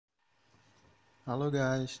Halo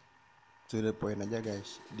guys, to the point aja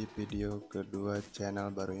guys. Di video kedua channel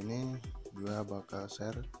baru ini, gua bakal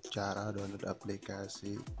share cara download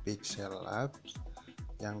aplikasi Pixellab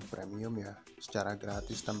yang premium ya, secara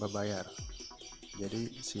gratis tanpa bayar. Jadi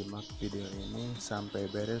simak video ini sampai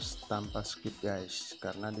beres tanpa skip guys,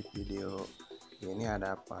 karena di video ini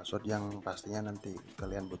ada password yang pastinya nanti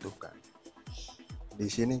kalian butuhkan. Di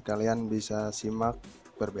sini kalian bisa simak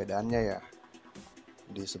perbedaannya ya.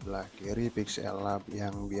 Di sebelah kiri Pixellab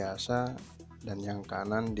yang biasa dan yang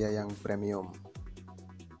kanan dia yang premium.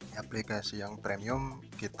 Di aplikasi yang premium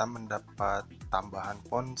kita mendapat tambahan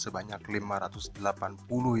font sebanyak 580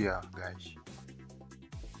 ya guys.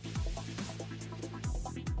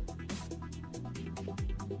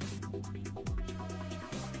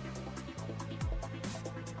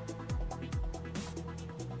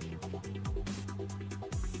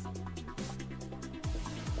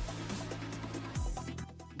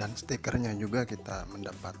 Dan stikernya juga kita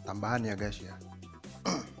mendapat tambahan ya guys ya.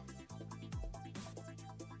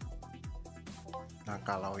 Nah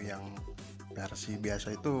kalau yang versi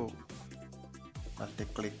biasa itu pasti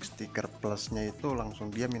klik stiker plusnya itu langsung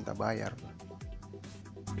dia minta bayar.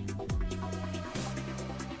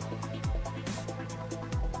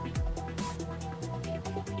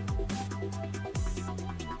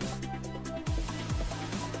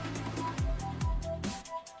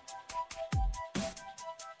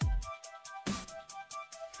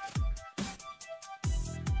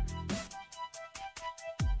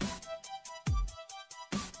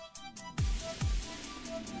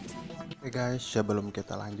 Oke guys, sebelum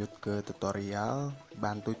kita lanjut ke tutorial,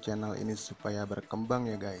 bantu channel ini supaya berkembang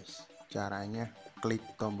ya guys. Caranya klik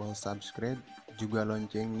tombol subscribe, juga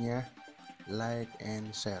loncengnya, like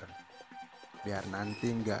and share, biar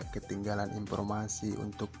nanti nggak ketinggalan informasi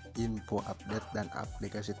untuk info update dan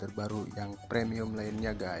aplikasi terbaru yang premium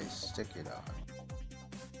lainnya guys. Check it out.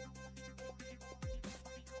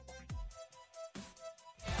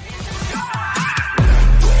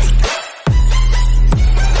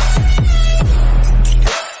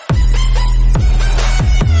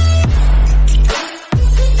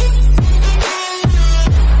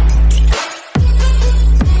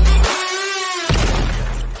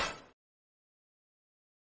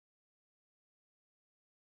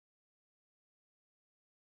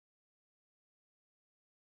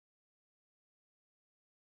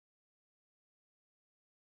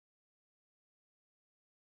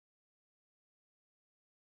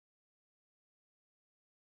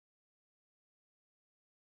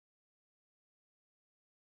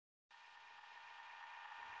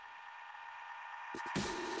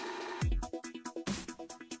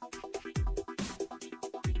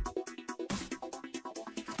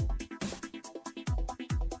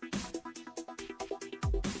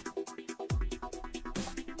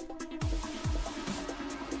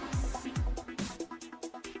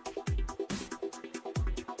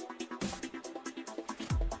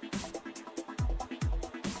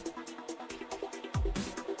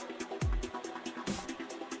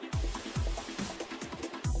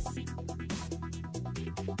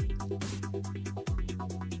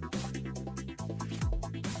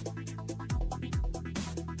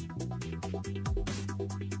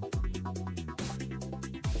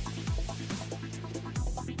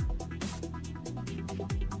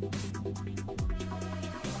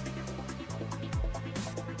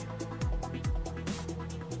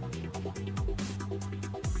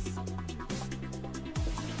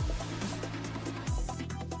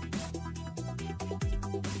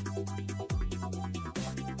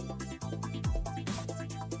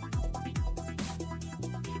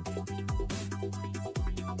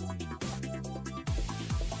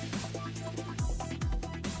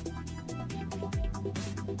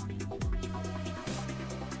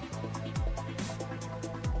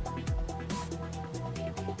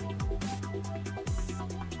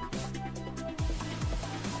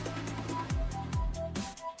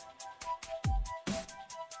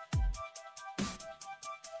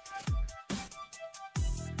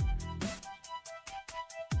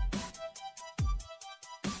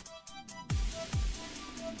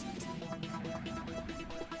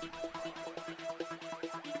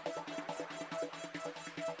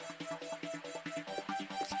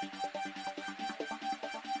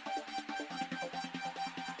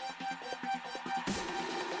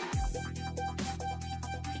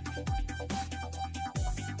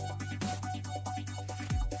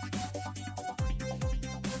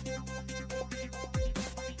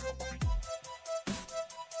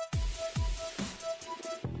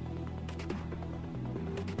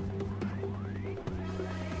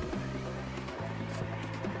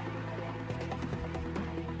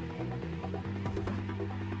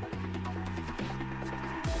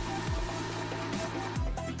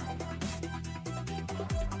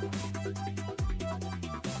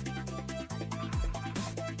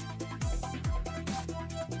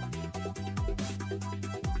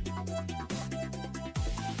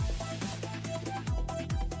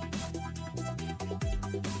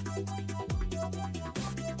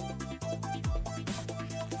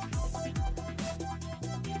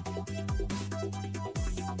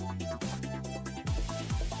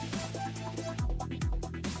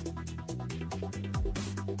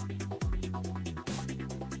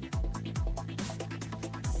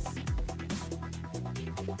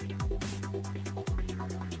 Thank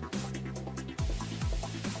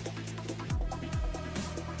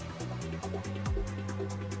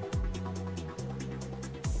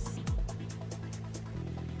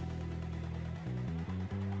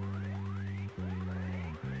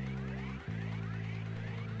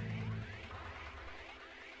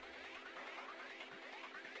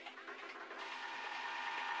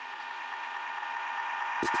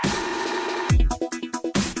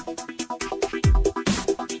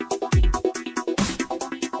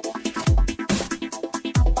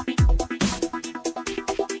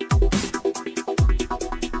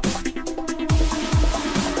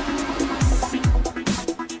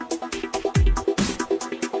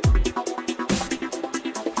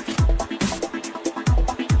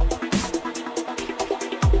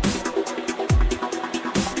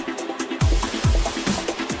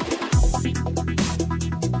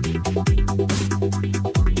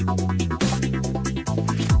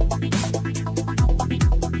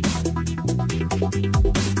you.